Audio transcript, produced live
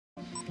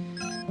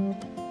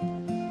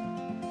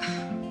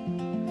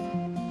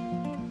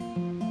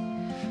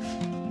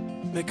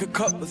Make a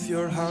cup with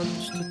your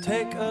hands to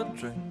take a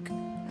drink.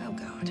 Oh,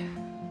 God.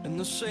 In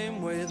the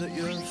same way that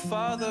your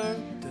father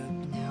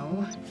did.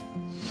 No.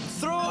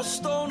 Throw a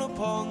stone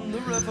upon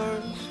the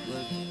river's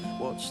lid.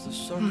 Watch the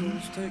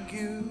suckers take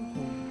you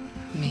home.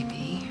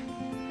 Maybe.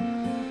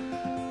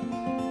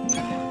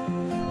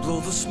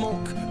 Blow the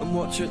smoke and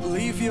watch it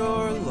leave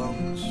your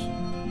lungs.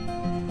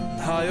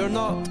 High or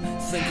not,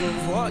 think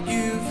of what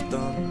you've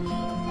done.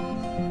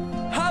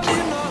 Have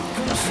you not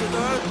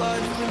considered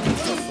life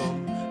beneath the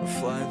thumb, or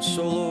flying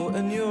solo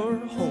in your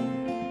home?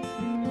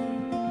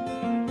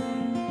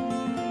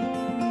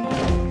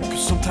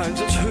 Cause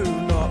sometimes it's who,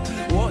 not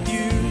what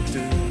you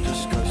do.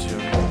 Just cause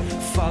your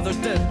father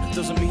did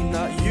doesn't mean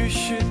that you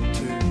should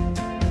too.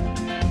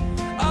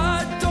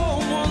 I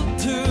don't want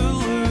to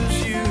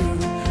lose you.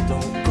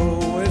 Don't go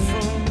away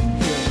from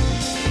here.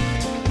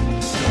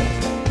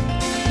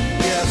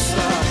 Yes,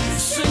 that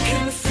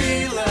sinking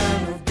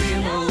feeling of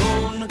being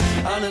alone,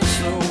 and it's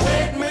the way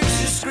it makes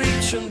you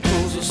screech and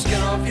pulls the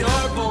skin off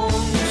your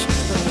bones.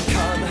 And I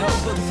can't help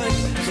but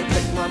think as I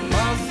pick my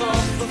mouth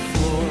off the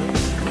floor,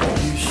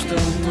 you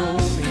still know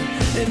me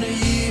in a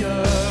year.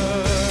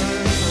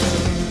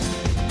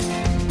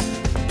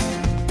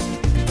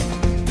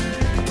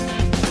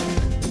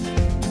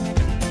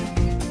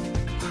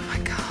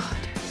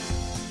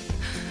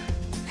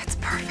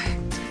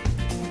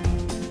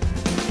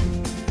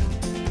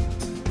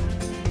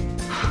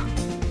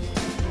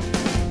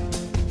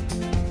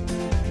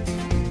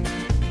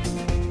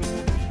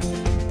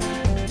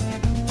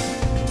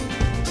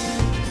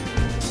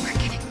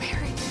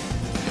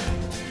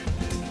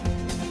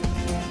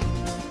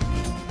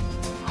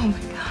 Oh my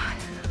God.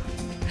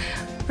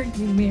 Are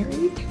you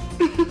married?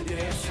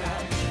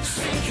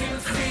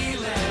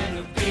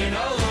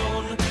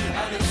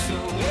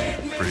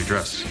 Pretty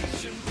dress.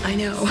 I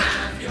know.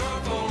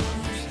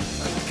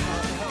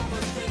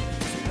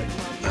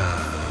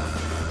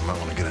 I might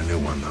want to get a new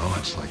one though.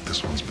 It's like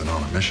this one's been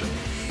on a mission.